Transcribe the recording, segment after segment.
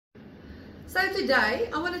So today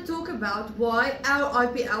I want to talk about why our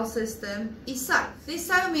IPL system is safe. There's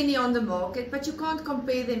so many on the market, but you can't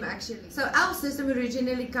compare them actually. So our system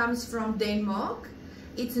originally comes from Denmark.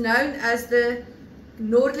 It's known as the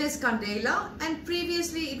Nordless Candela, and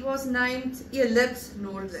previously it was named Ellipse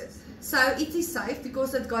Nordless. So it is safe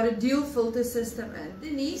because it's got a dual filter system in.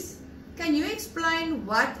 Denise, can you explain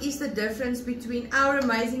what is the difference between our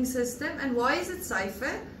amazing system and why is it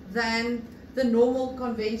safer than the normal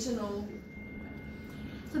conventional?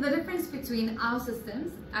 So the difference between our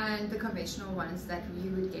systems and the conventional ones that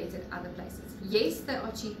you would get at other places. Yes, they are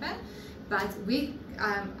cheaper, but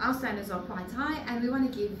our standards are quite high and we want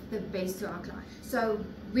to give the best to our clients. So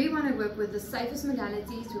we want to work with the safest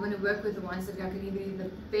modalities. We want to work with the ones that are going to give you the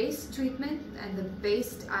best treatment and the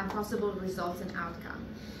best possible results and outcome.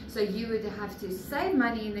 So you would have to save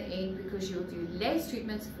money in the end because you'll do less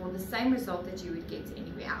treatments for the same result that you would get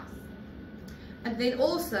anywhere else. And then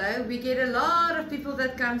also we get a lot of people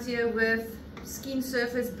that comes here with skin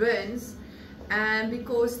surface burns, and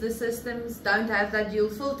because the systems don't have that dual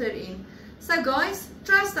filter in. So guys,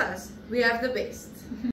 trust us, we have the best.